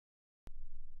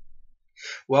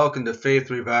Welcome to Faith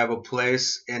Revival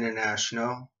Place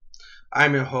International.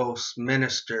 I'm your host,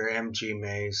 Minister M.G.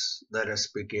 Mays. Let us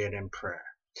begin in prayer.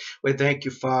 We thank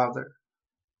you, Father.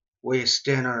 We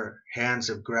extend our hands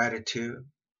of gratitude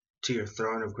to your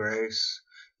throne of grace.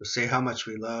 We say how much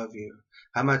we love you,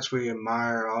 how much we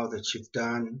admire all that you've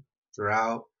done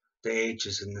throughout the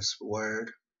ages in this word.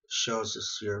 It shows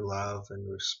us your love and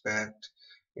respect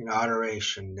and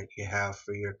adoration that you have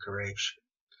for your creation.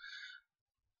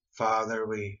 Father,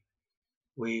 we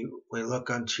look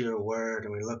unto your word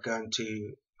and we look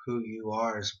unto who you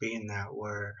are as being that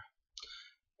word.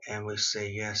 And we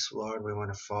say, yes, Lord, we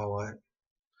want to follow it.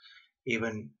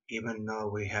 Even though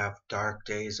we have dark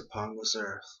days upon this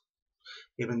earth,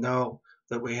 even though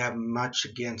that we have much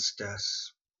against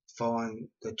us, following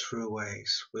the true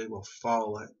ways, we will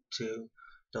follow it to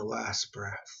the last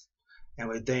breath. And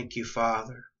we thank you,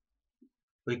 Father.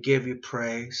 We give you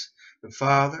praise. And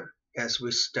Father, as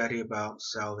we study about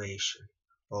salvation,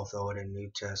 both Old and New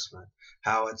Testament,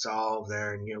 how it's all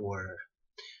there in your word,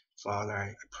 Father,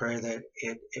 I pray that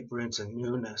it brings a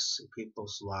newness in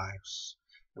people's lives.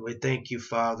 And we thank you,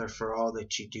 Father, for all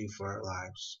that you do for our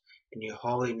lives. In your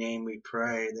holy name we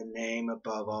pray, the name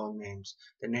above all names,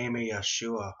 the name of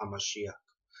Yeshua HaMashiach,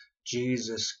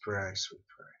 Jesus Christ we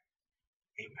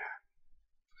pray.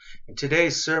 Amen. And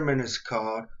today's sermon is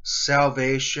called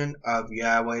Salvation of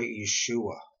YHWH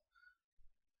Yehshua.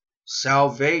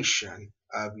 Salvation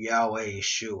of YHWH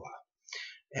Yehshua.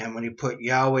 And when you put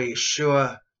YHWH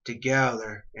Yehshua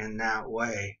together in that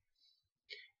way,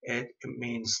 it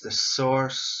means the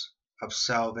source of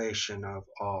salvation of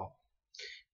all.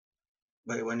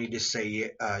 But when you just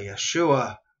say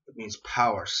Yeshua, it means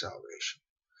power salvation.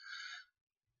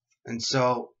 And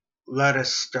so let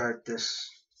us start this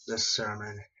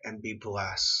sermon and be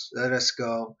blessed. Let us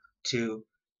go to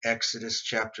Exodus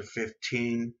chapter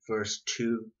 15, verse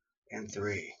 2 and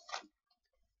 3.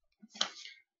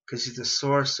 Because he's the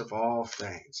source of all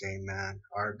things. Amen.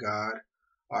 Our God,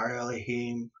 our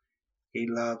Elohim, he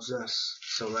loves us.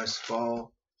 So let's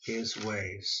follow his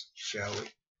ways, shall we?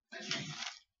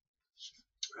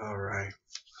 All right.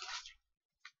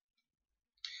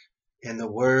 And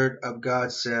the word of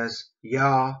God says,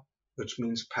 Yah, which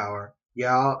means power.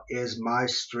 Yah is my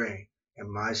strength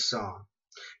and my song,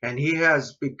 and he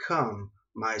has become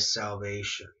my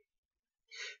salvation.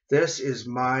 This is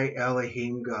my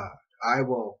Elohim God. I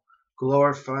will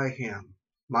glorify him,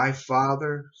 my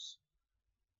Father's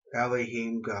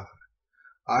Elohim God.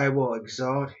 I will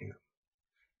exalt him.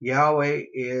 Yahweh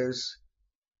is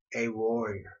a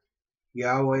warrior.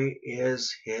 Yahweh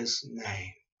is his name.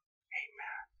 Amen.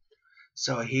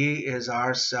 So he is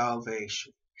our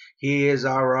salvation. He is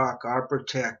our rock, our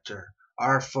protector,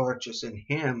 our fortress. In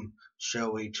him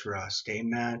shall we trust.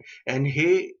 Amen. And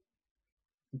he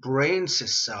brings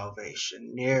his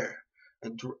salvation near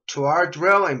and to our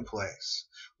dwelling place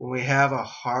when we have a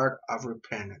heart of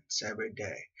repentance every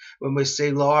day. When we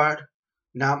say, Lord,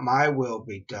 not my will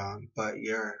be done, but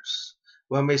yours.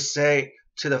 When we say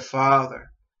to the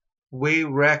Father, we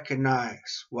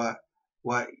recognize what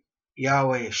YHWH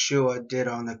Yehshua did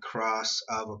on the cross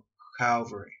of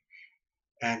Calvary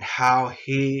and how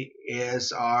he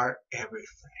is our everything.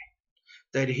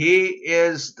 That he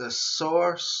is the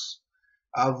source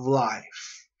of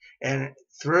life. And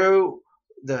through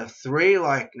the three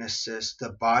likenesses,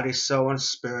 the body, soul, and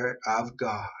spirit of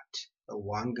God, the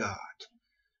one God,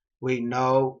 we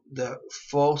know the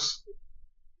full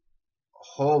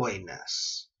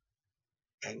holiness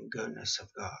and goodness of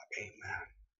God. Amen.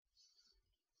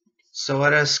 So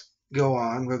let us go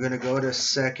on. We're going to go to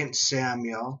 2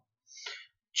 Samuel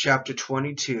chapter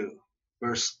 22,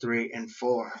 verse 3 and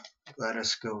 4. Let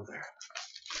us go there.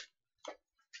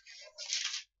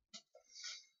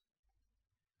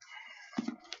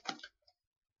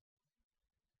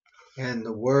 And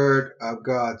the word of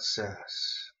God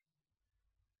says,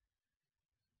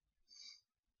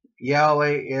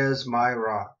 Yahweh is my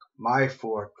rock, my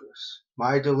fortress,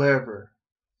 my deliverer,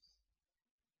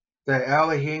 the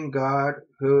Elohim God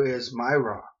who is my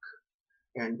rock,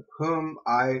 in whom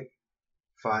I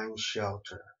find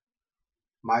shelter,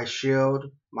 my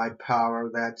shield, my power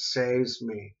that saves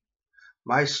me,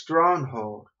 my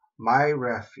stronghold, my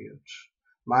refuge,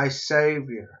 my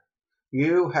Savior.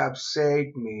 You have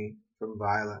saved me from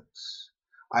violence.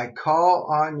 I call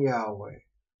on Yahweh,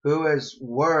 who is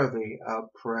worthy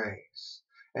of praise,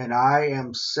 and I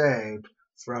am saved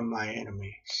from my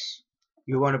enemies.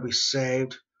 You want to be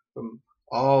saved from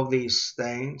all these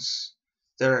things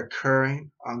that are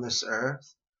occurring on this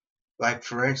earth? Like,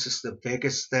 for instance, the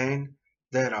biggest thing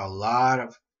that a lot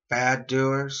of bad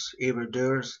doers,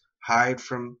 evildoers, hide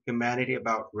from humanity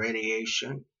about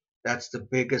radiation. That's the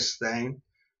biggest thing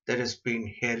that is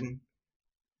being hidden,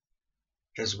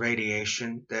 is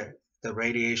radiation, the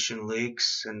radiation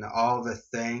leaks and all the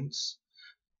things.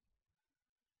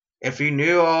 If you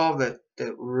knew all that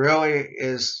really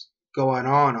is going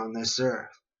on this earth,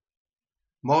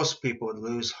 most people would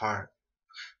lose heart.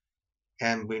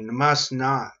 And we must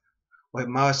not. We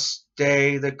must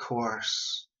stay the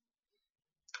course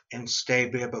and stay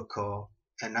biblical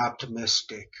and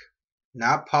optimistic.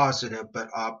 Not positive, but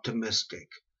optimistic.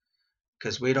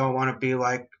 Because we don't want to be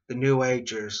like the New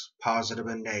Agers, positive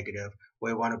and negative.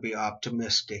 We want to be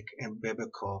optimistic and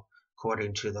biblical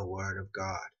according to the Word of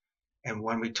God. And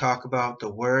when we talk about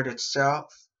the Word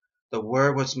itself, the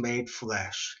Word was made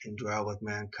flesh and dwelt with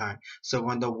mankind. So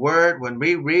when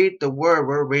we read the Word,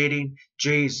 we're reading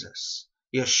Jesus,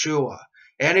 Yeshua.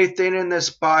 Anything in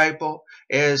this Bible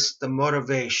is the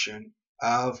motivation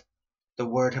of the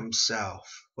Word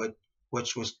Himself,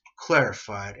 which was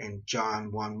clarified in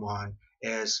John 1:1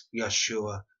 as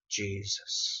Yeshua,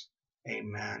 Jesus.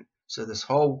 Amen. So this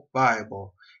whole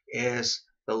Bible is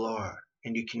the Lord.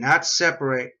 And you cannot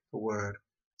separate the Word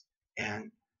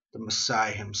and the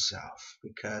Messiah Himself,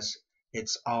 because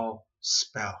it's all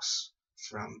spells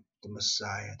from the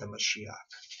Messiah, the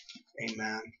Mashiach.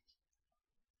 Amen.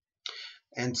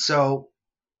 And so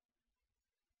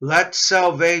let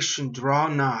salvation draw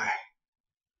nigh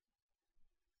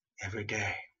every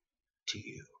day to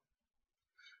you.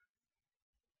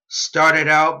 Started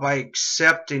out by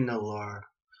accepting the Lord,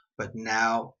 but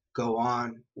now go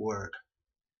onward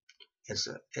as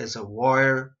a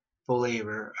warrior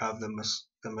believer of the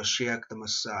Mashiach, the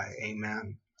Messiah.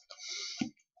 Amen.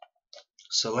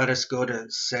 So let us go to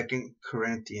 2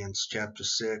 Corinthians chapter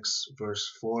 6,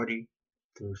 verse 40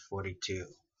 through 42.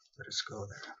 Let us go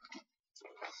there.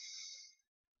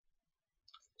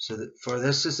 For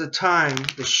this is the time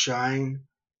to shine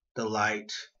the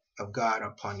light of God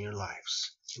upon your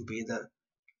lives, and be the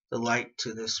light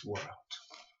to this world.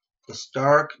 This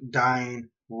dark, dying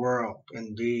world,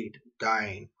 indeed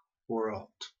dying world,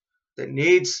 that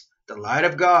needs the light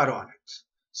of God on it.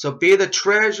 So be the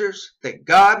treasures that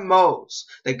God molds,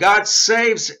 that God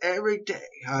saves every day.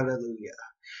 Hallelujah.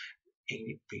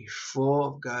 And be full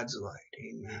of God's light.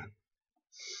 Amen.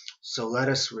 So let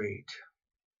us read.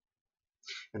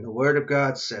 And the Word of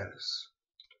God says,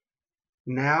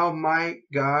 Now, my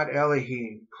God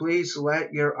Elohim, please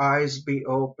let your eyes be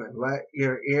open. Let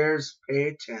your ears pay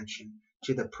attention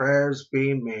to the prayers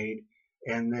being made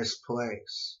in this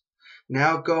place.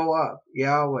 Now go up,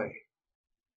 Yahweh,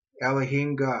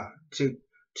 Elohim God, to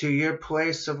your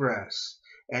place of rest,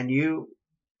 and you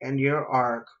and your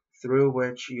ark through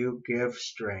which you give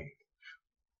strength.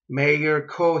 May your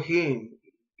Kohim,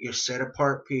 your set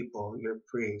apart people, your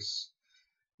priests,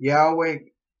 Yahweh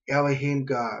Elohim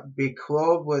God, be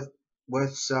clothed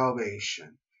with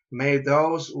salvation. May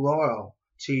those loyal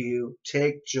to you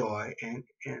take joy in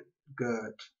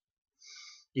good.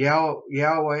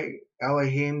 Yahweh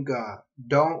Elohim God,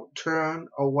 don't turn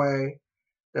away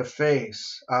the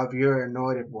face of your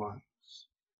anointed ones.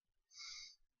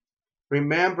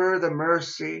 Remember the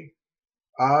mercy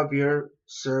of your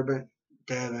servant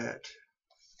David.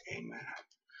 Amen.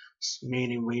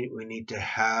 Meaning we need to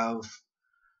have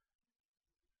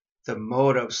the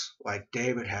motives like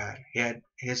David had.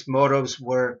 His motives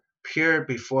were pure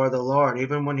before the Lord,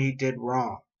 even when he did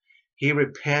wrong. He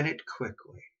repented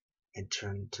quickly and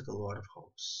turned to the Lord of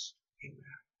hosts. Amen.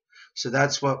 So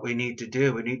that's what we need to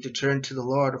do. We need to turn to the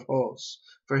Lord of hosts,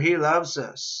 for He loves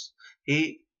us.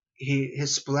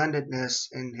 His splendidness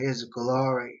and His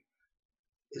glory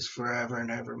is forever and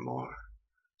evermore.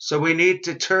 So we need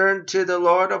to turn to the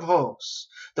Lord of hosts,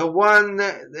 the one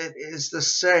that is the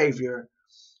Savior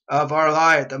of our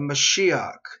life, the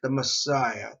Mashiach, the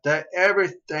Messiah, the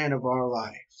everything of our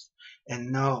life,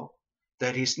 and know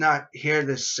that He's not here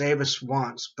to save us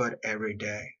once, but every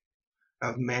day,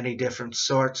 of many different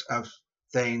sorts of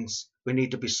things we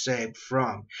need to be saved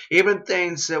from, even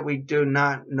things that we do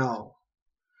not know.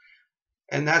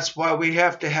 And that's why we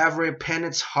have to have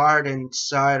repentance heart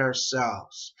inside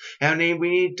ourselves. And we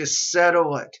need to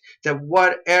settle it that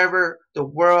whatever the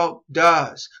world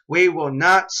does, we will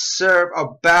not serve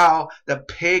or bow the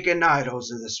pagan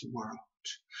idols of this world.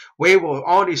 We will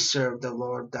only serve the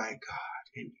Lord thy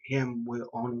God, and Him we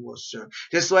only will serve.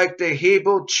 Just like the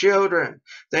Hebrew children,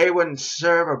 they wouldn't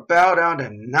serve or bow down to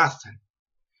nothing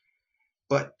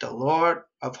but the Lord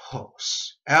of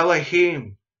hosts,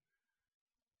 Elohim,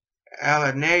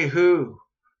 Elonehu,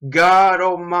 God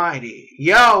Almighty,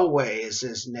 Yahweh is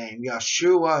His name,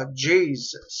 Yeshua,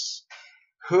 Jesus,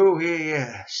 who He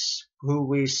is, who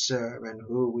we serve, and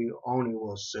who we only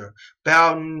will serve.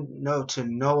 Bow to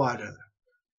no other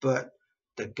but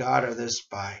the God of this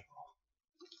Bible.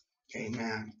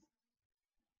 Amen.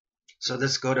 So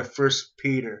let's go to 1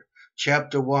 Peter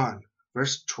chapter 1,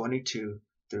 verse 22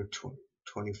 through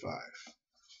 25.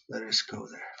 Let us go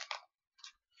there.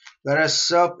 Let us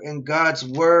sup in God's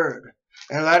word,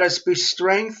 and let us be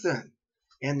strengthened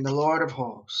in the Lord of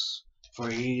hosts, for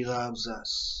he loves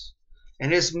us.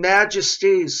 And his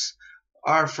majesties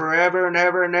are forever and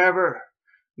ever and ever.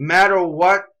 Matter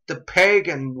what the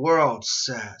pagan world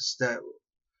says, that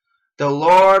the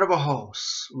Lord of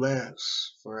hosts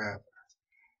lives forever.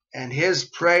 And his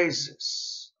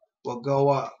praises will go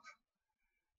up,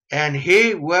 and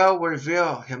he will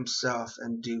reveal himself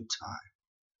in due time.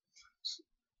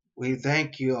 We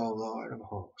thank you, O Lord of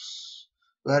hosts.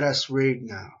 Let us read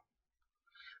now.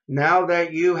 Now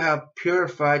that you have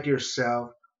purified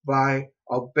yourself by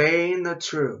obeying the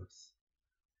truth,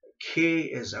 the key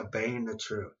is obeying the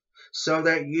truth, so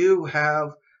that you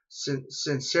have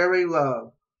sincerely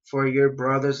love for your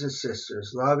brothers and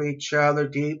sisters, love each other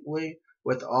deeply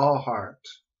with all heart.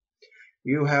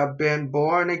 You have been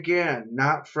born again,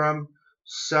 not from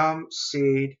some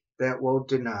seed that will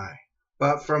deny,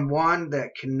 but from one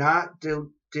that cannot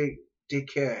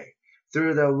decay,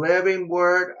 through the living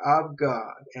word of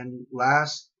God, and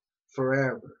lasts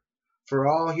forever. For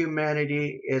all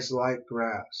humanity is like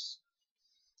grass.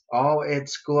 All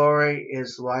its glory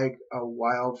is like a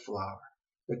wildflower.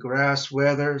 The grass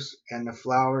withers and the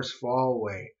flowers fall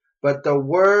away, but the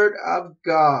word of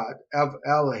God, of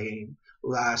Elohim,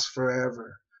 lasts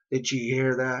forever. Did you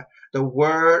hear that? The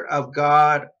word of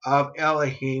God, of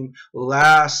Elohim,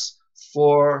 lasts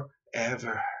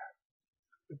forever.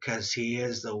 Because he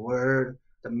is the word,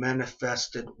 the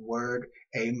manifested word.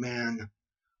 Amen.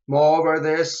 Moreover,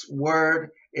 this word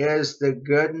is the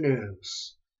good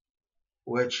news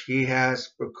which he has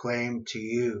proclaimed to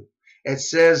you. It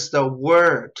says the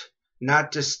word,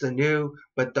 not just the new,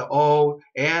 but the old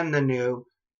and the new,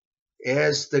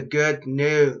 is the good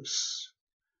news.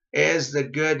 Is the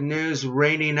good news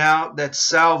raining out that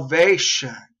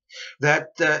salvation,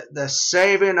 that the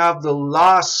saving of the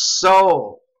lost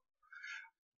soul,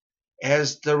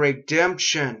 as the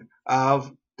redemption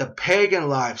of the pagan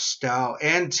lifestyle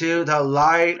into the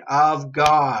light of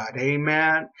God.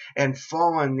 Amen. And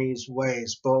following these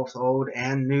ways, both Old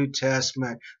and New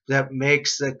Testament, that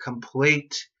makes the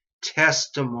complete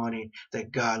testimony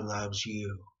that God loves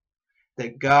you.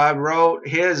 That God wrote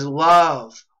his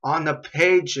love on the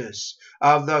pages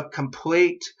of the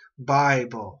complete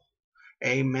Bible.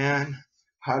 Amen.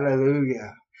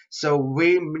 Hallelujah. So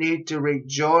we need to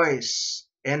rejoice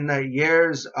in the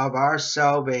years of our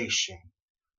salvation.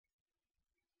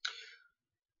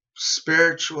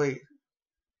 Spiritually,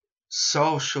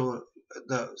 social,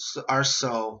 our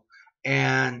soul,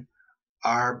 and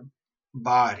our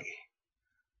body,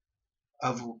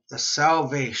 of the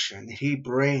salvation he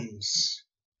brings.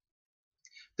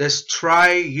 This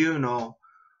triunal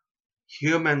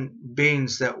human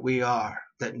beings that we are,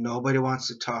 that nobody wants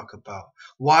to talk about.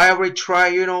 Why are we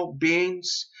triunal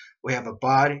beings? We have a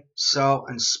body, soul,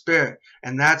 and spirit.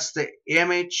 And that's the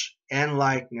image and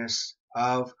likeness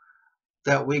of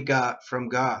that we got from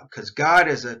God. Because God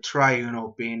is a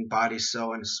triunal being, body,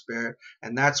 soul, and spirit.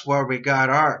 And that's where we got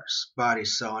ours, body,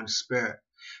 soul, and spirit.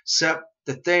 Except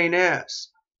the thing is,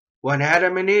 when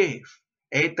Adam and Eve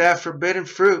ate that forbidden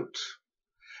fruit,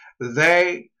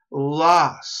 they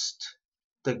lost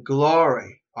the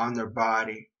glory on their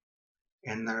body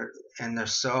and their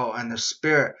soul and their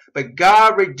spirit. But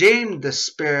God redeemed the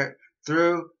spirit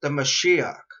through the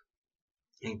Mashiach.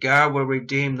 And God will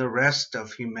redeem the rest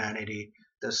of humanity,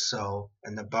 the soul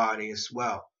and the body as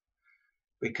well.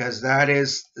 Because that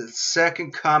is the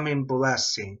second coming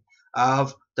blessing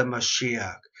of the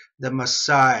Mashiach, the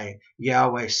Messiah.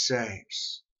 Yahweh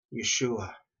saves,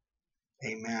 Yeshua.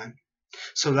 Amen.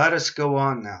 So let us go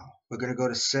on now. We're going to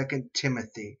go to 2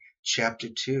 Timothy chapter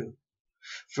 2,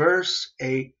 verse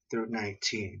 8 through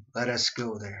 19. Let us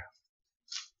go there.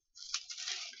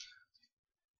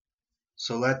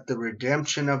 So let the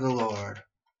redemption of the Lord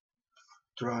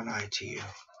draw nigh to you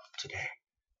today.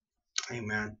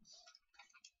 Amen.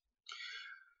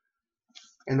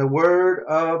 And the word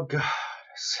of God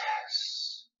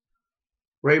says,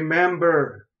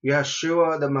 remember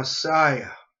Yeshua the Messiah,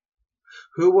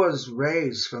 who was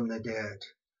raised from the dead,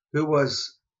 who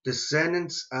was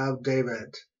descendants of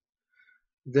David.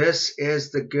 This is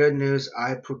the good news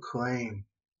I proclaim,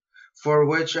 for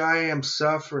which I am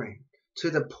suffering, to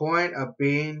the point of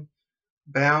being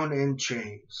bound in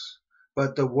chains.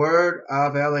 But the word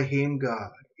of Elohim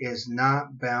God is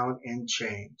not bound in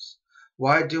chains.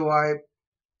 Why do I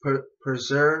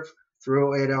persevere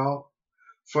through it all?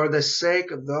 for the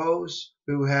sake of those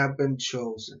who have been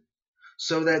chosen,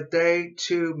 so that they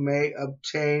too may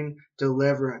obtain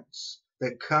deliverance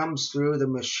that comes through the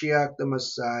Mashiach, the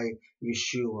Messiah,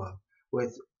 Yeshua,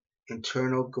 with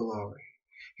eternal glory.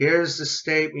 Here's the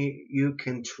statement you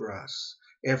can trust.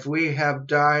 If we have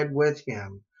died with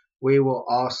him, we will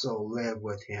also live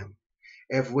with him.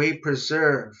 If we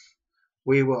persevere,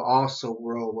 we will also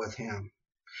rule with him.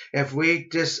 If we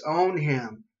disown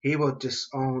him, he will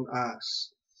disown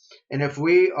us. And if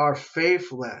we are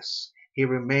faithless, he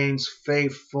remains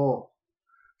faithful,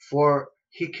 for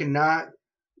he cannot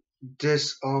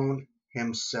disown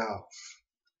himself.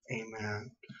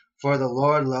 Amen. For the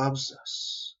Lord loves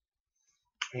us.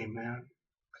 Amen.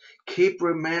 Keep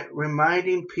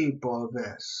reminding people of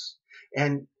this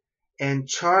and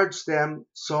charge them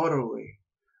soberly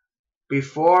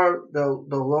before the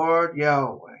Lord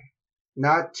Yahweh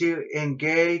not to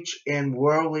engage in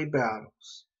worldly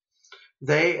battles.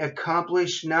 They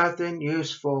accomplish nothing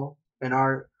useful and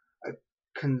are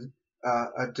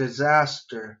a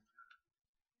disaster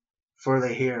for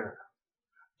the hearer.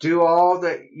 Do all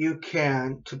that you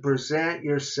can to present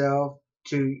yourself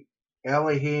to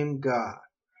Elohim God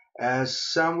as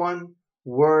someone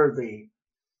worthy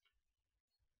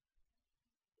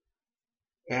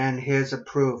and his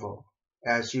approval,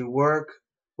 as you work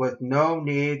with no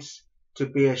needs to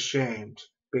be ashamed,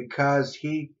 because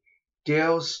he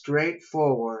deals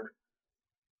straightforward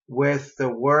with the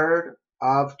word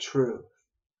of truth.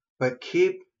 But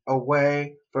keep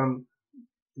away from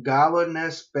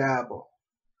godliness babble,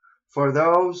 for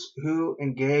those who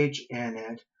engage in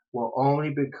it will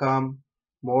only become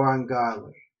more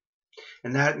ungodly.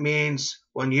 And that means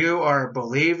when you are a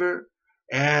believer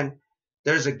and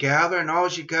there's a gathering, all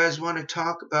you guys want to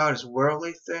talk about is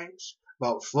worldly things,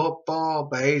 about football,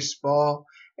 baseball,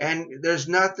 and there's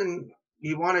nothing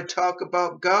you want to talk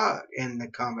about God in the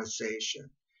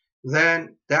conversation,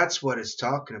 then that's what it's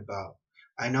talking about.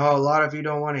 I know a lot of you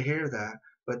don't want to hear that,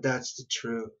 but that's the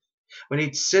truth. When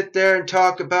you sit there and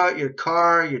talk about your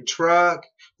car, your truck,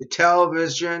 the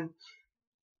television,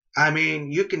 I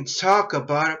mean, you can talk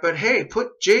about it, but hey,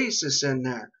 put Jesus in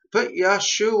there. Put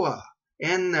Yeshua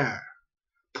in there.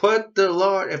 Put the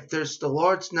Lord. If the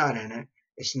Lord's not in it,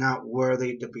 it's not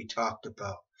worthy to be talked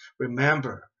about.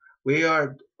 Remember, we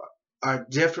are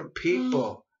different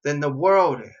people than the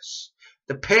world is.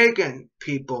 The pagan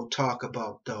people talk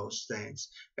about those things.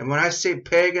 And when I say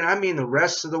pagan, I mean the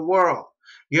rest of the world.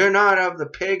 You're not of the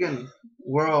pagan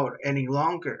world any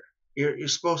longer. You're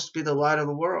supposed to be the light of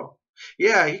the world.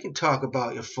 Yeah, you can talk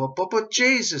about your football. Put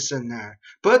Jesus in there.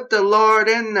 Put the Lord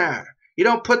in there. You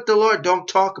don't put the Lord, don't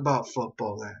talk about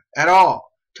football then at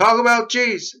all. Talk about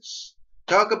Jesus.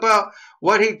 Talk about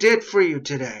what he did for you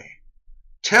today.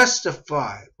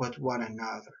 Testify with one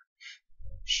another.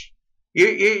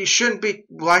 You shouldn't be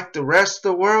like the rest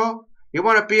of the world. You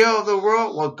want to be of the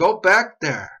world? Well, go back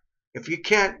there. If you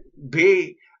can't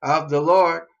be of the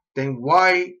Lord, then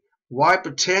why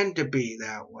pretend to be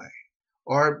that way?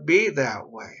 Or be that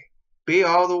way. Be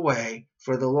all the way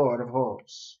for the Lord of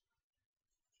hosts.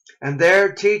 And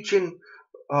their teaching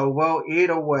will eat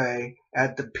away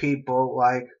at the people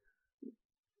like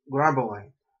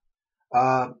grumbling.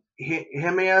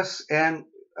 Himeas and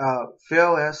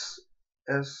Phyllis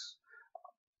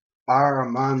are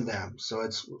among them. So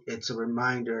it's a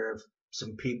reminder of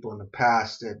some people in the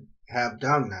past that have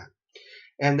done that.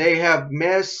 And they have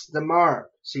missed the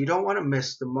mark. So you don't want to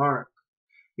miss the mark.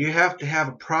 You have to have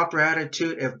a proper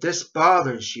attitude. If this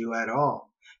bothers you at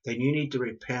all, then you need to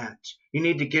repent. You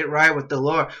need to get right with the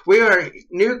Lord. We are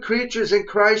new creatures in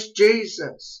Christ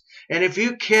Jesus. And if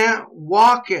you can't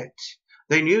walk it,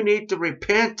 then you need to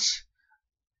repent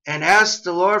and ask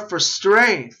the Lord for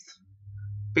strength.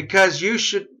 Because you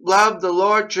should love the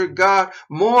Lord your God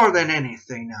more than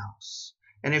anything else.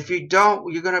 And if you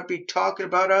don't, you're going to be talking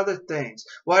about other things.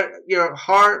 What your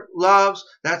heart loves,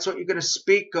 that's what you're going to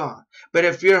speak on. But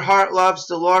if your heart loves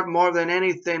the Lord more than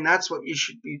anything, that's what you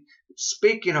should be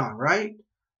speaking on, right?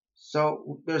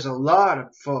 So there's a lot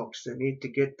of folks that need to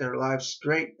get their lives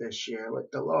straight this year with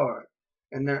the Lord.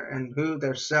 And who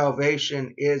their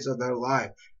salvation is of their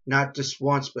life. Not just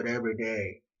once, but every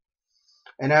day.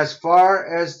 And as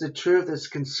far as the truth is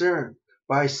concerned,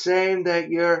 by saying that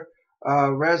your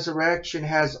resurrection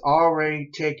has already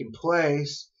taken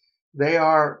place, they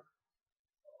are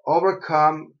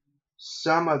overcome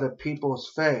some of the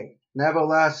people's faith.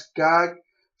 Nevertheless, God's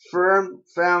firm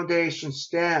foundation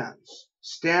stands,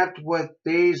 stamped with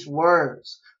these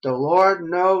words, the Lord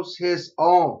knows his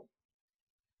own.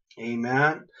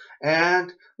 Amen.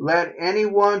 And let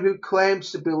anyone who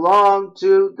claims to belong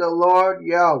to the Lord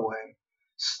Yahweh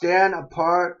stand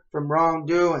apart from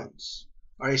wrongdoings?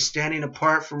 Are you standing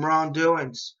apart from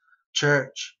wrongdoings,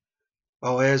 church,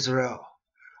 O Israel?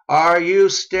 Are you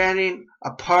standing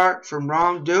apart from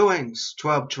wrongdoings,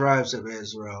 12 tribes of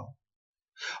Israel?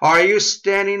 Are you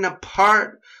standing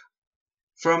apart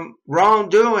from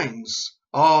wrongdoings,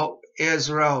 O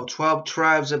Israel, 12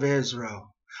 tribes of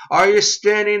Israel? Are you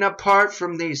standing apart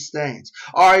from these things?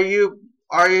 Are you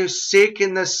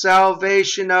seeking the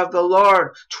salvation of the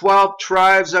Lord, 12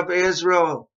 tribes of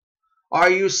Israel? Are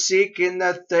you seeking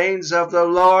the things of the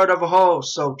Lord of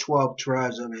hosts, O 12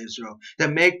 tribes of Israel, to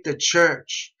make the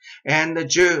church and the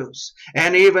Jews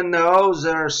and even those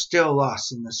that are still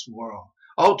lost in this world?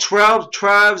 O 12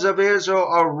 tribes of Israel,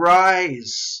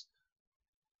 arise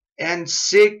and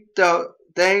seek the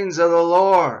things of the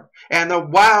Lord and the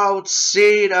wild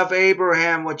seed of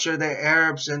Abraham, which are the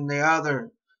Arabs and the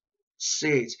other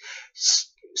seeds.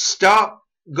 Stop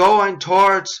going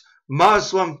towards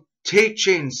Muslim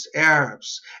teachings,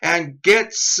 Arabs, and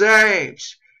get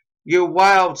saved, you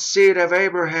wild seed of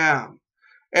Abraham.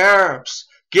 Arabs,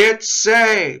 get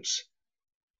saved.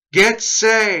 Get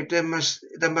saved, and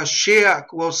the Mashiach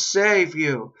will save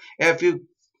you if you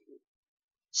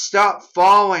stop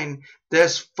following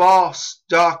this false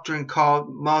doctrine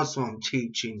called Muslim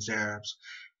teachings, Arabs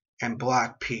and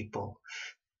black people.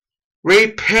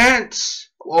 Repent,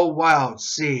 O wild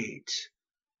seed,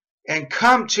 and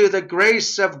come to the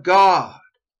grace of God.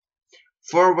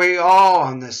 For we all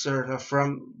on this earth are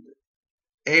from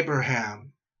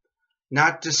Abraham,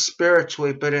 not just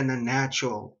spiritually, but in the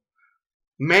natural.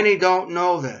 Many don't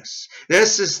know this.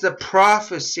 This is the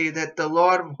prophecy that the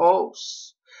Lord of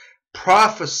hosts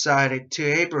prophesied it to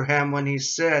Abraham when he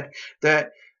said that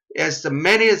as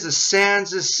many as the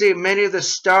sands of the sea, many of the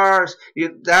stars,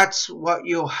 that's what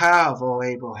you'll have, O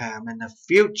Abraham, in the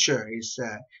future, he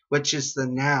said, which is the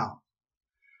now.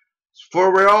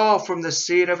 For we're all from the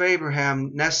seed of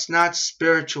Abraham. That's not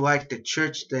spiritual like the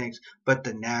church thinks, but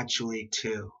the naturally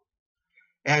too.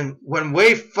 And when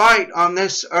we fight on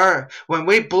this earth, when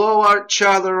we blow each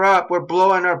other up, we're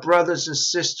blowing our brothers and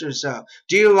sisters up.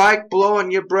 Do you like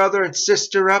blowing your brother and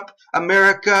sister up,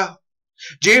 America?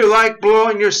 Do you like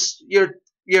blowing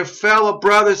your fellow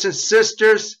brothers and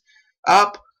sisters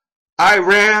up,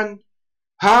 Iran?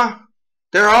 Huh?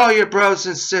 They're all your brothers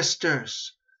and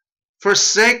sisters.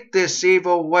 Forsake this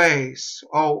evil ways,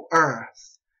 O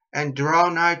earth, and draw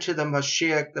nigh to the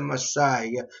Mashiach, the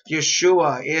Messiah.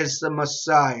 Yeshua is the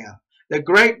Messiah. The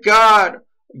great God,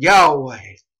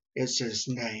 Yahweh, is his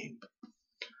name.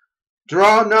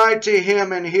 Draw nigh to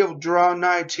him, and he'll draw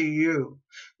nigh to you.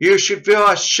 You should feel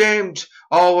ashamed,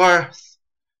 O earth,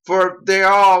 for they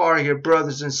all are your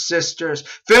brothers and sisters.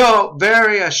 Feel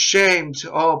very ashamed,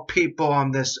 O people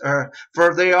on this earth,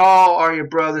 for they all are your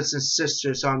brothers and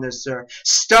sisters on this earth.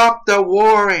 Stop the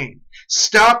warring.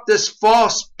 Stop this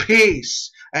false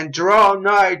peace and draw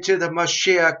nigh to the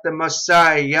Mashiach, the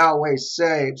Messiah. Yahweh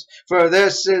saves. For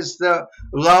this is the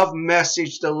love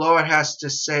message the Lord has to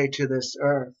say to this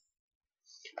earth.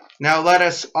 Now let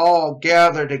us all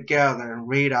gather together and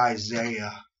read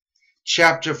Isaiah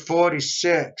chapter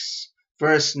 46,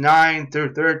 verse 9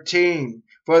 through 13.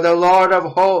 For the Lord of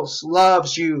hosts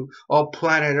loves you, O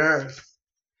planet earth,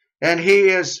 and he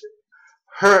is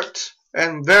hurt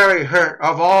and very hurt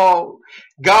of all.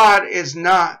 God is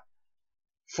not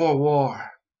for war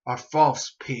or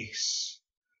false peace.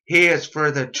 He is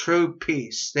for the true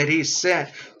peace that he sent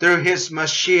through his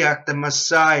Mashiach, the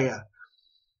Messiah,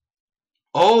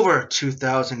 over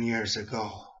 2,000 years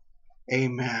ago.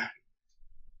 Amen.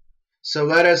 So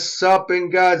let us sup in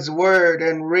God's word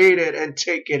and read it and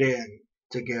take it in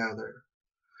together.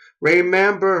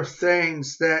 Remember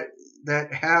things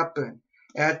that happened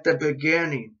at the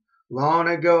beginning, long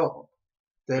ago,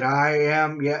 that I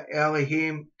am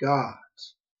Elohim God.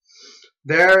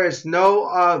 There is no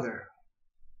other.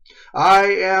 I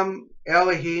am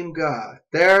Elohim God.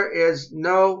 There is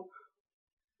none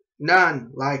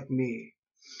like me.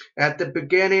 At the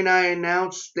beginning I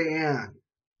announced the end,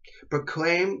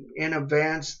 proclaimed in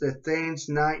advance the things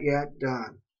not yet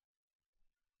done.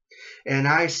 And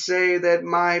I say that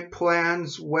my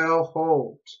plans will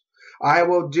hold. I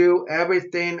will do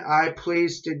everything I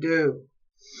please to do.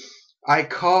 I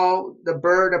call the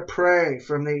bird of prey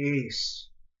from the east,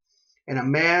 and a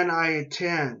man I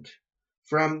attend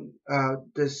from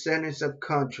descendants of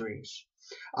countries.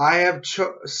 I have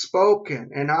spoken,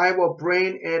 and I will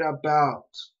bring it about.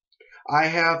 I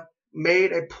have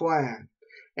made a plan,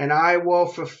 and I will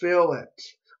fulfill it.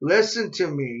 Listen to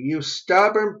me, you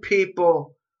stubborn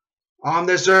people on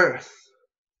this earth,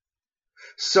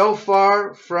 so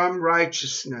far from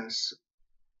righteousness.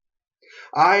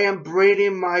 I am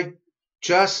breathing my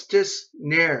justice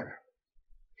near.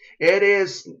 It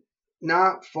is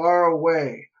not far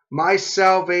away. My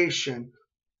salvation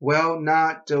will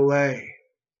not delay.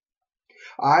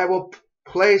 I will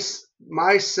place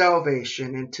my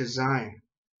salvation into Zion.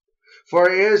 For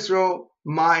Israel,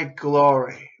 my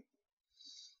glory.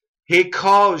 He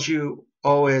calls you,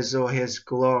 O Israel, his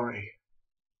glory.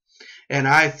 And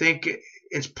I think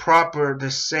it's proper to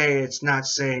say, it's not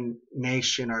saying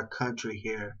nation or country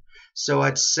here. So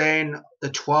it's saying the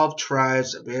 12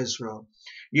 tribes of Israel.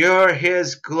 You're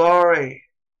his glory,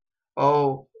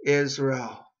 O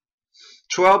Israel.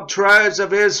 12 tribes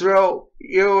of Israel,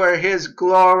 you are his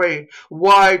glory.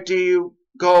 Why do you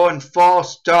go in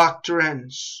false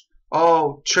doctrines,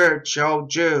 O church, O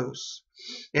Jews?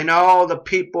 And all the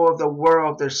people of the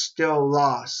world, they're still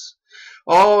lost.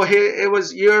 Oh,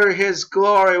 you're his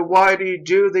glory. Why do you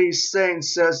do these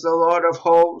things, says the Lord of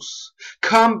hosts?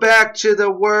 Come back to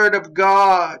the word of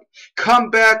God.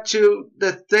 Come back to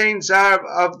the things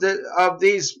of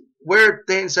these weird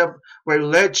things of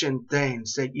religion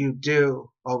things that you do,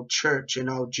 O church and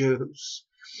O Jews,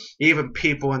 even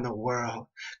people in the world.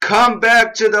 Come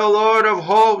back to the Lord of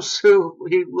hosts, who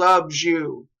he loves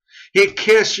you. He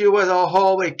kissed you with a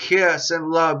holy kiss and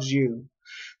loves you.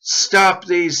 Stop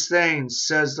these things,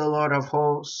 says the Lord of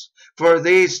hosts, for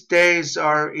these days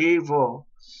are evil.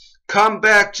 Come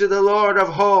back to the Lord of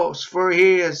hosts, for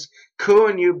he is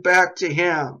calling you back to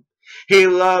him. He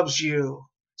loves you.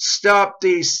 Stop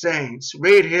these things.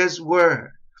 Read his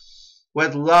word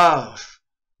with love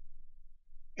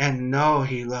and know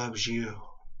he loves you,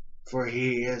 for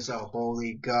he is a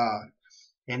holy God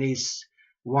and he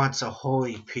wants a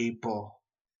holy people.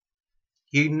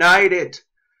 United,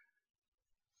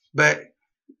 but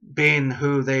being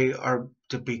who they are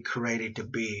to be created to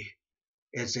be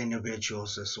as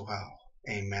individuals as well.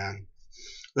 Amen.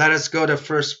 Let us go to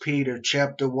 1 Peter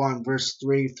chapter 1, verse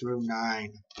 3 through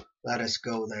 9. Let us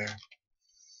go there.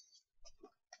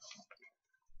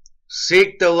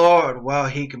 Seek the Lord while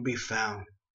he can be found.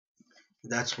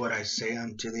 That's what I say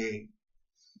unto thee.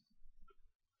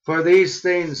 For these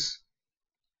things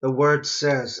the word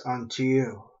says unto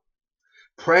you.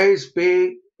 Praise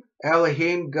be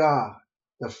Elohim God,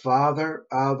 the Father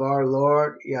of our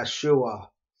Lord Yehshua,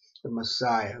 the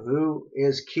Messiah, who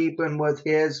is keeping with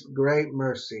his great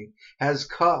mercy, has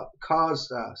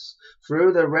caused us,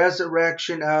 through the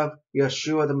resurrection of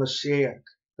Yeshua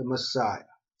the Messiah,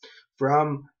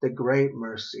 from the great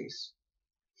mercies,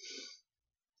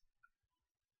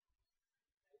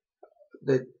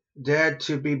 the dead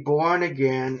to be born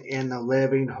again in the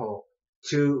living hope,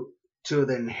 to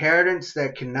the inheritance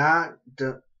that cannot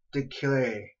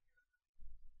decay,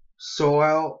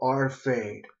 soil or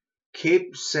fade,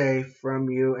 keep safe from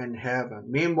you in heaven.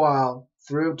 Meanwhile,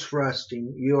 through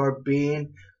trusting, you are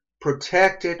being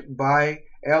protected by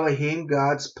Elohim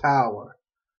God's power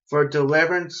for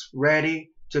deliverance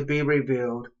ready to be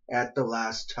revealed at the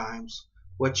last times,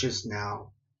 which is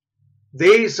now.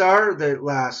 These are the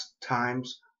last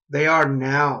times. They are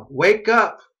now. Wake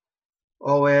up,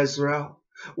 O Israel.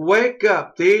 Wake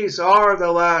up. These are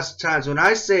the last times. When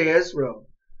I say Israel,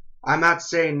 I'm not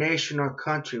saying nation or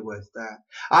country with that.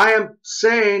 I am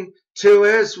saying to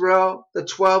Israel, the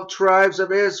 12 tribes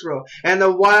of Israel, and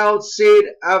the wild seed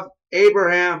of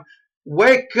Abraham,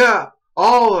 wake up,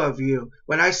 all of you.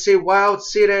 When I say wild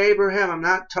seed of Abraham, I'm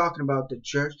not talking about the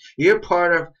church. You're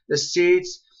part of the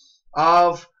seeds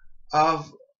of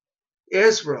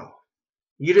Israel.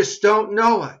 You just don't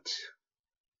know it.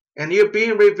 And you're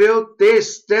being revealed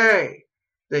this day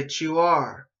that you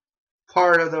are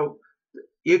part of the.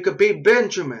 You could be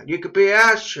Benjamin. You could be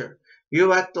Asher. You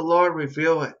let the Lord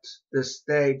reveal it this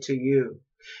day to you.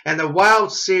 And the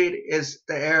wild seed is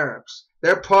the Arabs.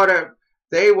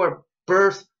 They were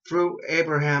birthed through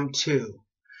Abraham too.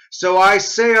 So I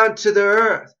say unto the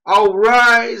earth,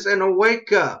 arise and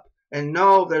awake up and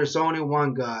know there's only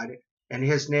one God. And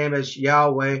his name is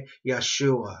YHWH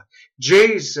Yehshua.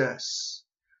 Jesus,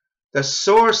 the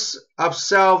source of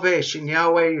salvation,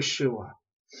 YHWH Yehshua.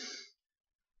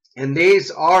 And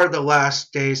these are the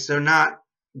last days. They're not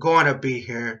going to be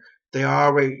here.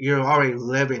 You're already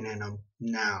living in them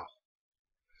now.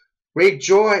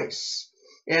 Rejoice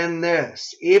in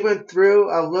this. Even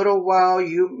through a little while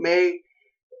you may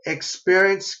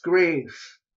experience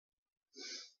grief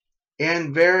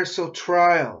in various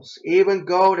trials. Even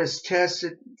gold is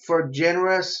tested for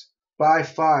generous by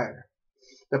fire.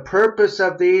 The purpose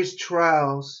of these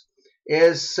trials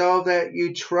is so that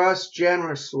you trust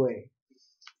generously,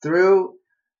 through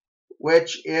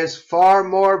which is far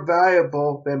more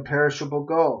valuable than perishable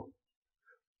gold,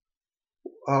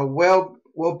 will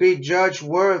will be judged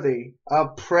worthy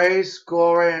of praise,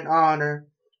 glory, and honor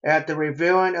at the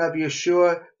revealing of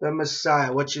Yeshua the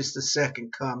Messiah, which is the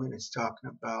second coming it's talking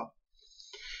about.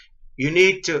 You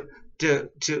need to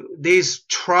these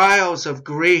trials of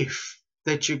grief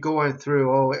that you're going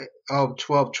through, oh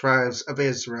 12 tribes of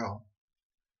Israel,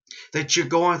 that you're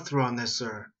going through on this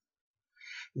earth.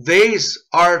 These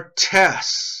are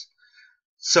tests.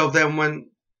 So then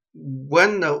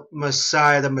when the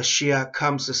Messiah, the Mashiach,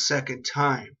 comes the second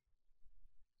time,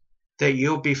 that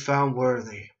you'll be found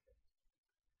worthy.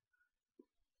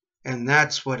 And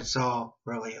that's what it's all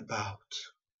really about.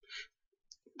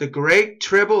 The Great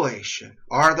Tribulation,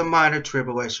 or the Minor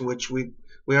Tribulation, which we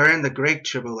are in the Great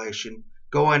Tribulation,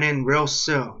 going in real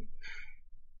soon.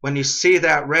 When you see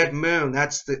that red moon,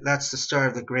 that's the start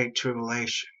of the Great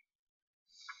Tribulation.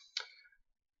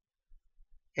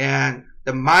 And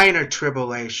the Minor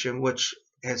Tribulation, which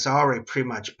has already pretty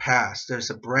much passed. There's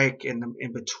a break in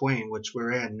between, which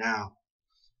we're in now,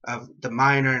 of the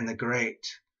Minor and the Great.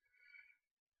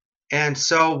 And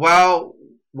so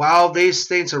while these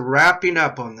things are wrapping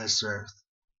up on this earth,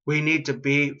 we need to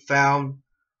be found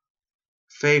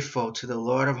faithful to the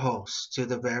Lord of hosts to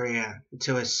the very end,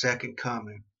 until his second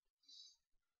coming.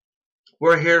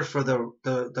 We're here for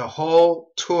the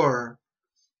whole tour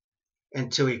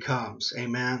until he comes.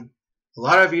 Amen. A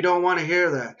lot of you don't want to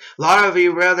hear that. A lot of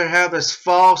you rather have this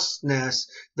falseness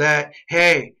that,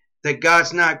 hey, that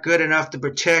God's not good enough to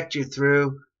protect you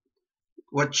through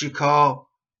what you call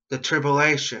the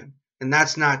tribulation. And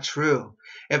that's not true.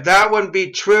 If that wouldn't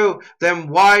be true, then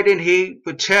why didn't he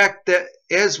protect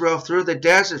Israel through the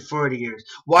desert 40 years?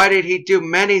 Why did he do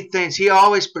many things? He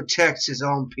always protects his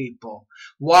own people.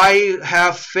 Why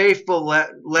have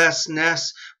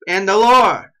faithfulness in the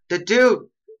Lord to do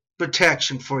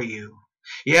protection for you?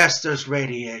 Yes, there's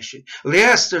radiation.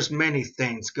 Yes, there's many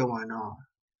things going on.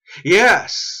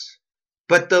 Yes.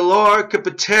 But the Lord could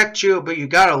protect you, but you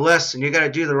got to listen. You got to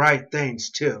do the right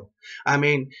things too. I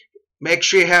mean, make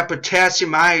sure you have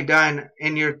potassium iodine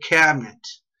in your cabinet.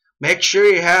 Make sure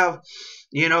you have,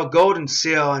 golden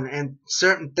seal and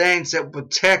certain things that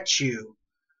protect you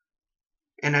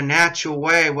in a natural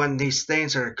way when these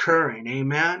things are occurring.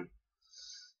 Amen?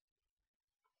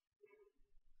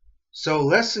 So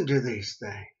listen to these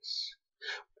things.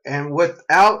 And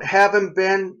without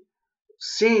having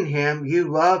seen him,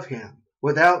 you love him.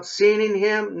 Without seeing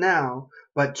him now,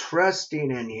 but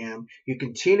trusting in him, you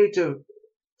continue to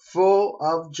full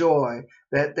of joy,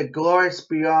 that the glories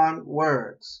beyond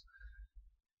words.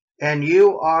 And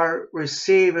you are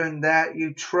receiving that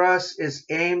you trust is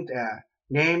aimed at,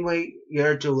 namely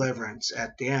your deliverance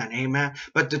at the end. Amen.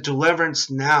 But the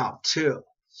deliverance now too.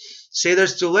 See,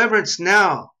 there's deliverance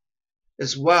now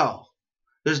as well.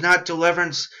 There's not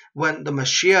deliverance when the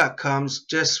Mashiach comes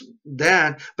just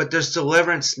then, but there's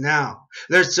deliverance now.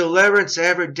 There's deliverance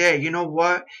every day. You know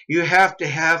what? You have to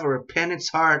have a repentance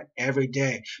heart every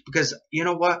day. Because you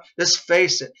know what? Let's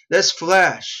face it. This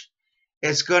flesh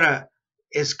is gonna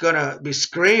be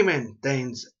screaming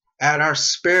things at our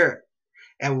spirit.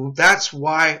 And that's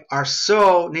why our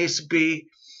soul needs to be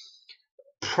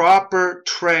proper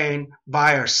trained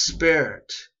by our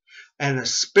spirit. And the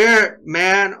spirit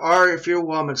man, or if you're a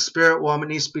woman, spirit woman,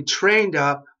 needs to be trained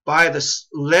up by the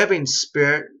living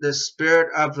spirit, the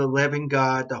spirit of the living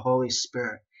God, the Holy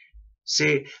Spirit.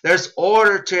 See, there's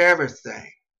order to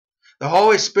everything. The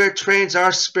Holy Spirit trains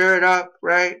our spirit up,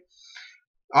 right?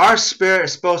 Our spirit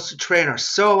is supposed to train our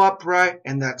soul up, right?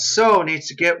 And that soul needs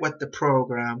to get with the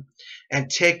program and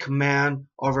take command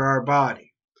over our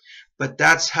body. But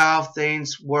that's how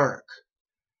things work.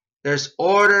 There's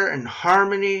order and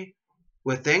harmony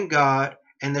within God,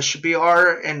 and there should be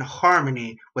order and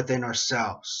harmony within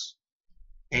ourselves.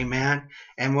 Amen.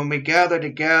 And when we gather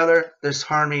together, there's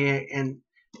harmony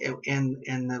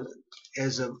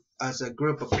as a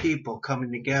group of people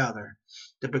coming together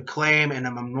to proclaim in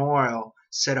a memorial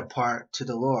set apart to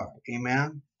the Lord.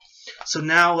 Amen. So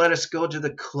now let us go to the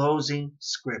closing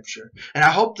scripture. And I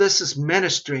hope this is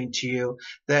ministering to you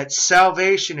that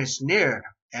salvation is near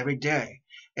every day.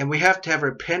 And we have to have a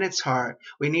repentance heart.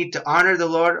 We need to honor the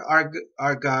Lord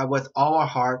our God with all our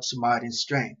hearts, might, and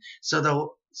strength. So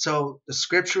the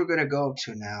scripture we're going to go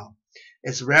to now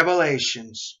is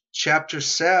Revelations chapter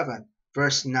 7,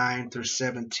 verse 9 through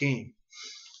 17.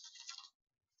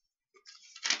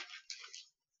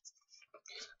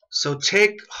 So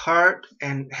take heart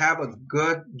and have a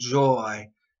good joy,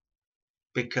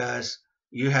 because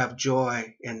you have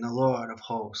joy in the Lord of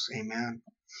hosts. Amen.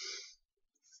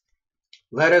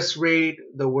 Let us read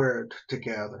the word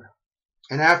together.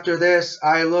 And after this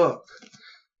I looked,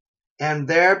 and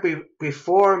there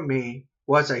before me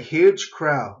was a huge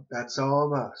crowd. That's all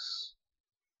of us.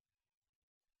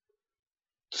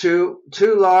 Too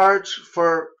large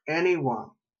for anyone.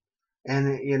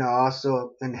 And,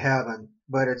 also in heaven.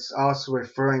 But it's also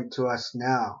referring to us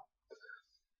now.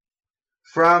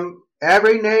 From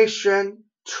every nation,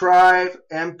 tribe,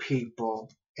 and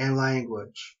people, and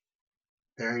language.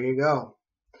 There you go.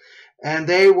 And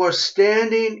they were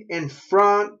standing in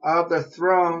front of the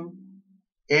throne,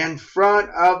 in front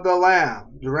of the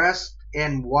Lamb, dressed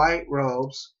in white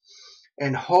robes,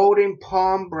 and holding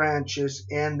palm branches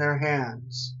in their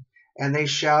hands. And they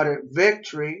shouted,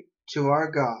 "Victory to our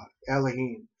God,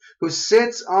 Elohim, who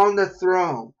sits on the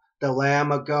throne, the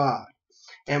Lamb of God."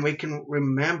 And we can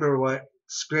remember what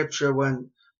scripture when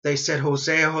they said,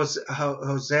 Hosanna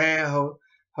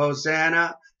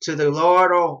to the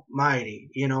Lord Almighty.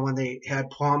 When they had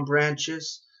palm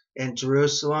branches in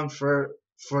Jerusalem for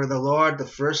the Lord the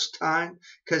first time,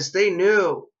 because they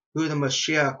knew who the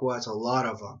Mashiach was, a lot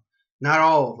of them. Not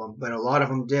all of them, but a lot of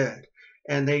them did.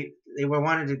 And they were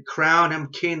wanting to crown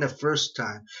him king the first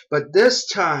time. But this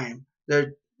time,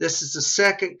 this is the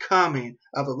second coming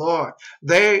of the Lord.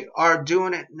 They are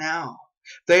doing it now.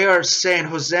 They are saying,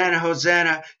 "Hosanna,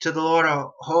 Hosanna to the Lord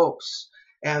of hosts."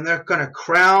 And they're going to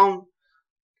crown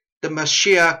the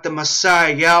Mashiach, the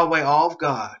Messiah, Yahweh, all of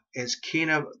God, as King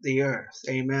of the earth.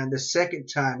 Amen. The second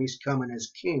time he's coming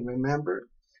as King, remember?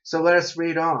 So let us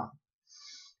read on.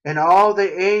 And all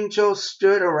the angels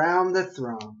stood around the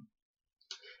throne,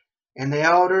 and the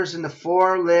elders and the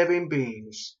 4 living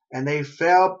beings, and they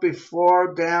fell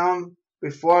down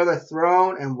before the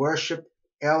throne and worshiped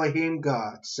Elohim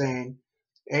God, saying,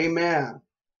 "Amen.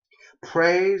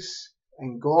 Praise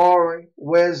and glory,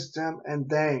 wisdom and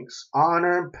thanks,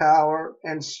 honor and power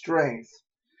and strength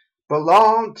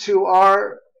belong to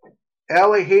our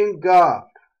Elohim God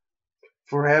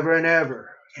forever and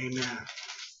ever. Amen."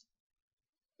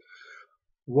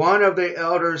 One of the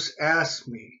elders asked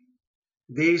me,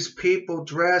 "These people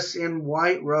dressed in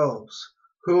white robes,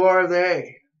 who are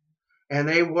they? And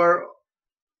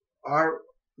are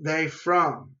they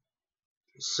from?"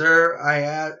 "Sir,"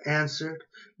 I answered,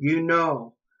 "you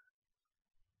know."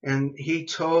 And he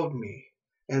told me,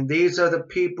 "And these are the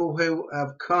people who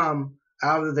have come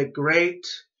out of the great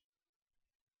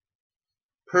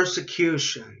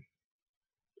persecution.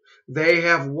 They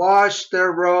have washed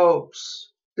their robes."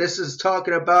 This is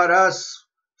talking about us,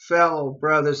 fellow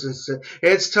brothers and sisters.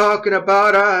 It's talking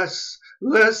about us.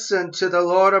 Listen to the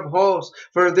Lord of hosts,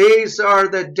 for these are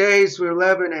the days we're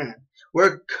living in.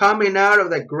 We're coming out of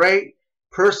the great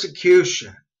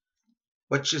persecution,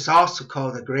 which is also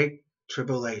called the great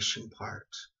tribulation part.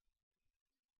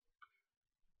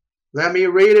 Let me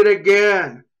read it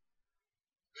again.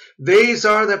 These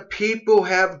are the people who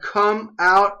have come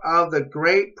out of the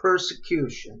great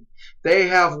persecution. They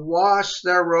have washed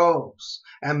their robes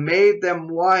and made them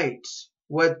white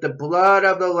with the blood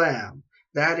of the Lamb.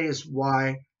 That is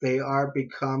why they are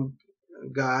become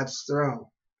God's throne.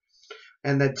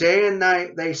 And the day and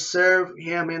night they serve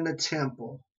him in the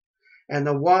temple. And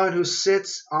the one who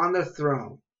sits on the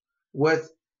throne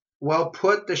will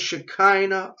put the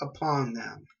Shekinah upon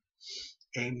them.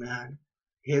 Amen.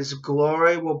 His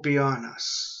glory will be on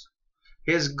us.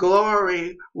 His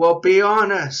glory will be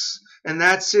on us. And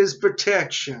that's his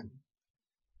protection.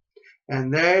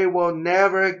 And they will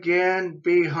never again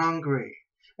be hungry.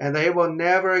 And they will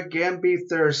never again be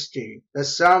thirsty. The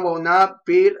sun will not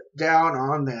beat down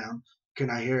on them.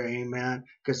 Can I hear amen?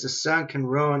 Because the sun can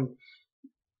ruin,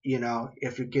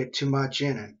 if you get too much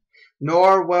in it.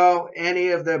 Nor will any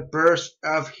of the burst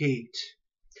of heat.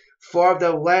 For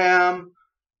the Lamb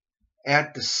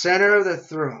at the center of the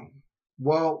throne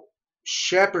will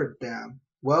shepherd them,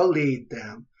 will lead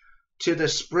them to the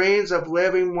springs of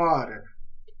living water.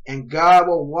 And God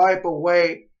will wipe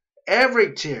away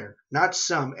every tear, not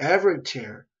some, every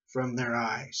tear from their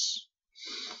eyes.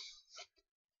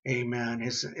 Amen.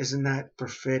 Isn't that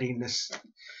befitting this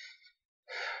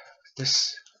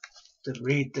to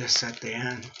read this at the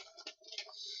end?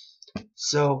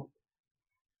 So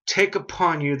take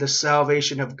upon you the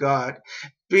salvation of God.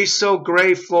 Be so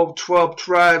grateful, 12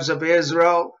 tribes of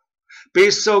Israel.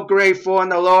 Be so grateful in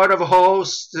the Lord of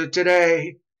hosts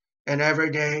today and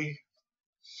every day.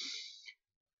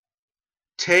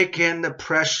 Take in the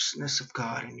preciousness of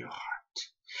God in your heart.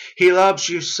 He loves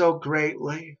you so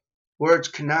greatly. Words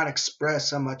cannot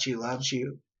express how much he loves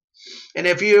you. And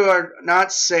if you are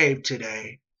not saved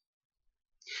today,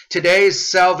 today's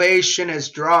salvation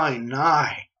is drawing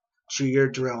nigh to your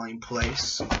dwelling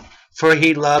place. For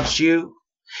he loves you.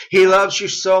 He loves you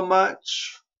so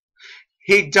much.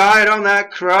 He died on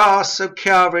that cross of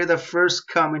Calvary, the first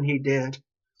coming he did.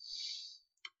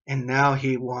 And now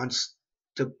he wants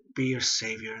to be your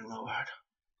Savior and Lord.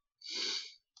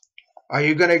 Are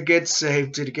you going to get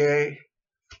saved today?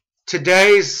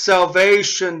 Today's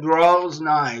salvation draws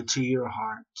nigh to your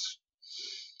heart.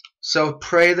 So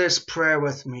pray this prayer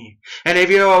with me. And if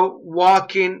you're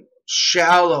walking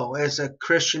shallow as a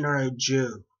Christian or a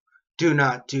Jew, do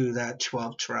not do that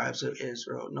 12 tribes of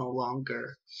Israel no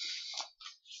longer.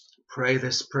 Pray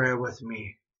this prayer with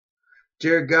me.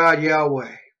 Dear God,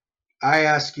 Yahweh, I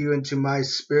ask you into my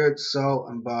spirit, soul,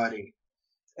 and body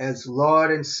as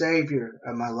Lord and Savior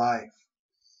of my life.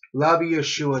 Love you,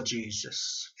 Yeshua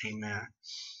Jesus. Amen.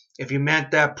 If you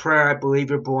meant that prayer, I believe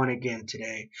you're born again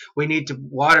today. We need to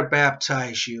water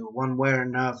baptize you one way or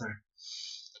another.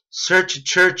 Search a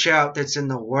church out that's in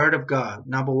the Word of God.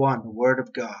 Number one, the Word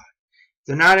of God. If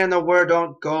they're not in the Word,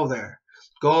 don't go there.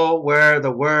 Go where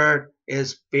the Word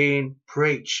is being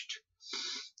preached.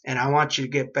 And I want you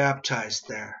to get baptized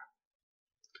there.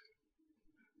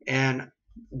 And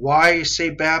why you say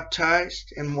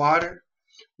baptized in water?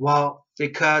 Well,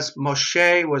 because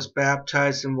Moshe was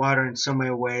baptized in water in so many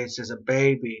ways as a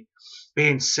baby,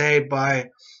 being saved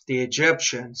by the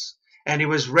Egyptians. And he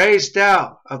was raised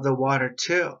out of the water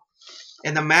too.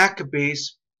 And the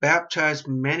Maccabees baptized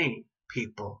many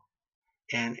people.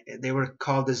 And they were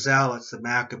called the Zealots, the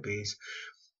Maccabees.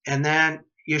 And then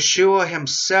Yeshua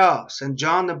himself and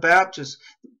John the Baptist,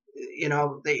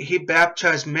 he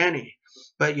baptized many.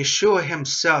 But Yeshua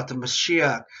himself, the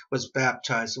Mashiach, was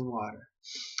baptized in water.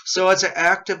 So it's an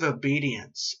act of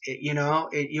obedience.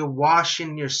 You're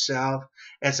washing yourself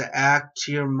as an act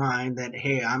to your mind that,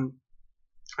 hey,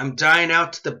 I'm dying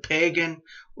out to the pagan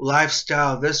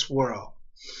lifestyle of this world.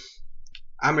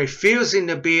 I'm refusing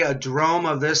to be a drone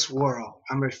of this world.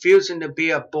 I'm refusing to be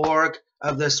a Borg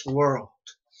of this world.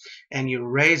 And you're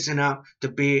raising up to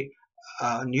be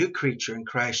a new creature in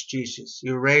Christ Jesus.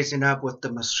 You're raising up with the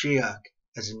Mashiach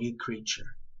as a new creature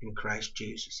in Christ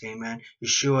Jesus. Amen.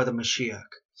 Yeshua the Mashiach.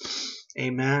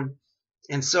 Amen.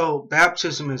 And so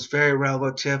baptism is very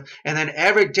relative. And then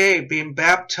every day being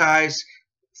baptized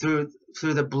through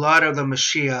the blood of the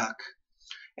Mashiach.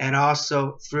 And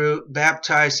also through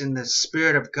baptized in the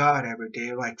Spirit of God every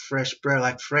day, like fresh bread,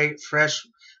 like fresh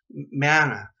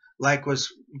manna, like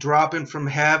was dropping from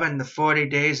heaven the 40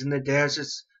 days in the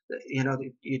deserts.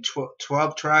 The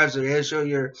 12 tribes of Israel,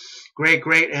 your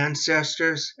great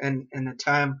ancestors, and the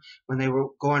time when they were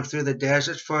going through the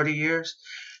desert 40 years,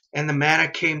 and the manna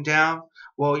came down.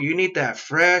 Well, you need that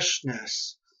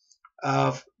freshness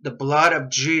of the blood of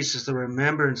Jesus, the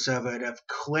remembrance of it, of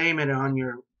claiming it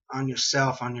on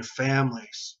yourself, on your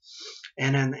families,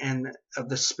 and of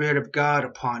the Spirit of God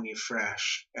upon you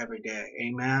fresh every day.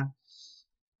 Amen.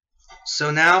 So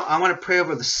now I want to pray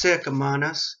over the sick among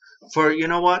us. For you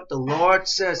know what? The Lord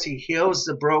says He heals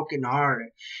the brokenhearted.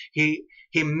 He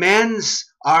mends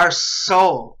our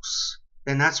souls.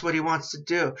 And that's what He wants to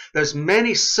do. There's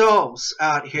many souls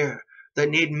out here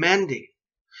that need mending.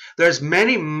 There's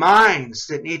many minds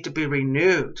that need to be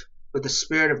renewed with the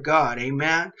Spirit of God.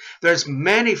 Amen. There's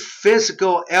many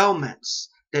physical ailments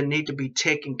that need to be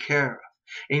taken care of.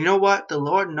 And you know what? The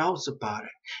Lord knows about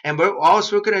it. And all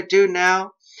we're going to do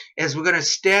now is we're going to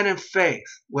stand in faith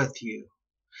with you.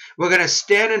 We're going to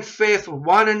stand in faith with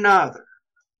one another,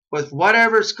 with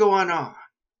whatever's going on.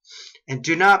 And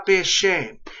do not be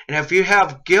ashamed. And if you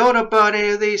have guilt about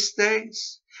any of these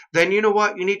things, then you know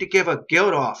what? You need to give a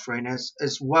guilt offering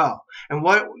as well. And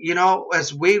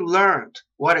as we learned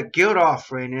what a guilt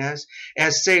offering is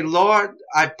say, Lord,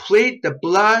 I plead the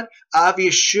blood of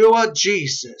Yeshua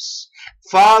Jesus.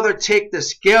 Father, take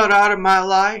this guilt out of my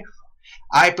life.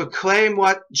 I proclaim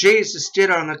what Jesus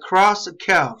did on the cross of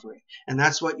Calvary. And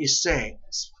that's what you say.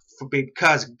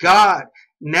 Because God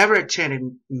never intended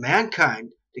mankind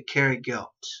to carry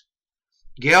guilt.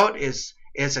 Guilt is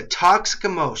a toxic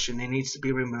emotion that needs to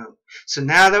be removed. So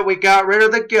now that we got rid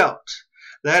of the guilt,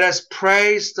 let us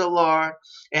praise the Lord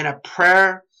in a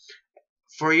prayer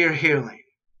for your healing.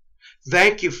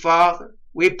 Thank you, Father.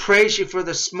 We praise you for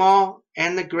the small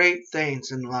and the great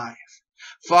things in life.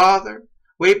 Father,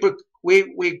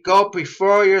 we go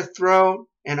before your throne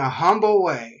in a humble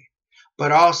way,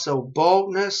 but also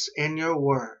boldness in your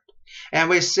word. And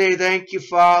we say thank you,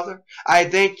 Father. I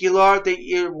thank you, Lord, that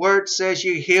your word says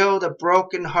you heal the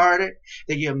brokenhearted,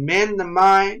 that you mend the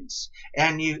minds,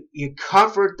 and you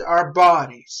comfort our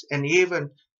bodies, and even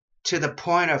to the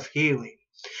point of healing.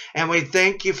 And we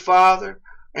thank you, Father,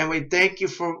 and we thank you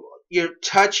for you're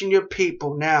touching your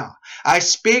people now. I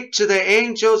speak to the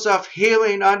angels of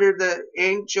healing under the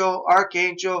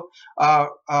archangel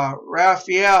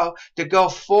Raphael to go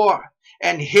forth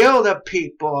and heal the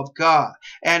people of God.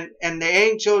 And the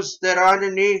angels that are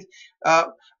underneath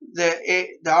our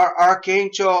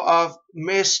archangel of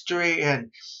mystery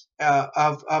and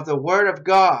of the word of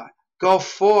God go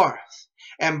forth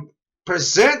and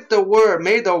present the word.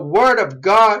 May the word of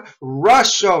God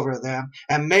rush over them,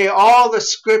 and may all the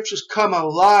scriptures come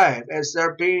alive as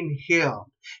they're being healed.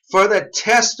 For the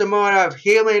testimony of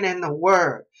healing in the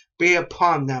word be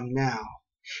upon them now,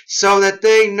 so that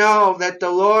they know that the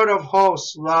Lord of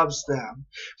hosts loves them.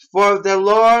 For the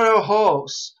Lord of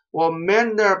hosts will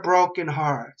mend their broken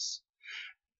hearts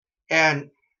and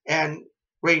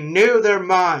renew their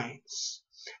minds,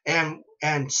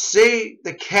 and see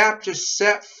the captives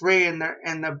set free in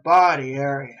the body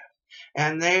area,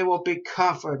 and they will be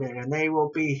comforted and they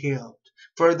will be healed.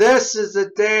 For this is the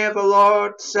day of the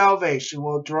Lord's salvation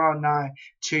will draw nigh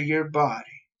to your body,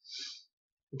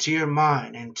 to your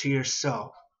mind, and to your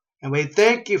soul. And we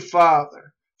thank you,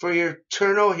 Father, for your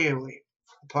eternal healing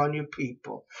upon your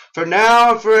people. For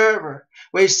now and forever,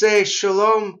 we say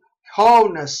shalom,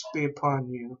 wholeness be upon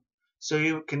you, so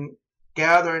you can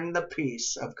gather in the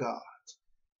peace of God.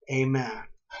 Amen.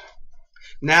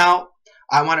 Now,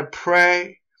 I want to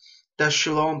pray the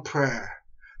shalom prayer.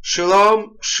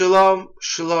 Shalom, shalom,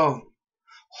 shalom.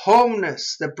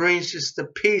 Wholeness that brings us the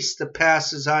peace that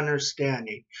passes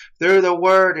understanding. Through the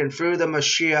word and through the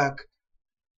Mashiach,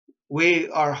 we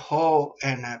are whole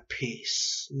and at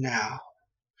peace now.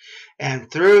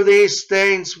 And through these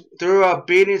things, through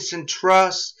obedience and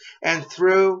trust, and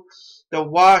through the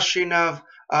washing of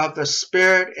the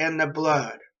Spirit and the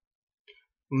blood,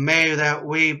 may that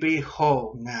we be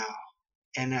whole now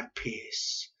and at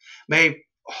peace. May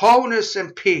wholeness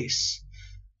and peace,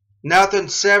 nothing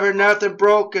severed, nothing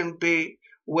broken, be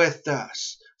with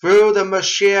us. Through the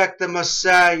Mashiach, the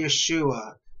Messiah,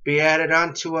 Yeshua, be added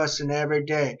unto us in every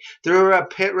day. Through a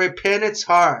repentance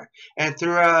heart and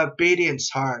through our obedience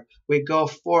heart, we go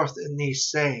forth in these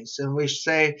things. And we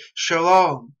say,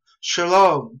 shalom,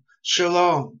 shalom,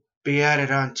 shalom, be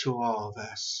added unto all of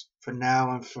us, for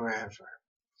now and forever.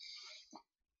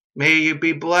 May you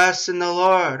be blessed in the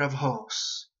Lord of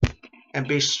hosts, and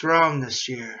be strong this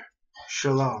year.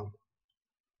 Shalom.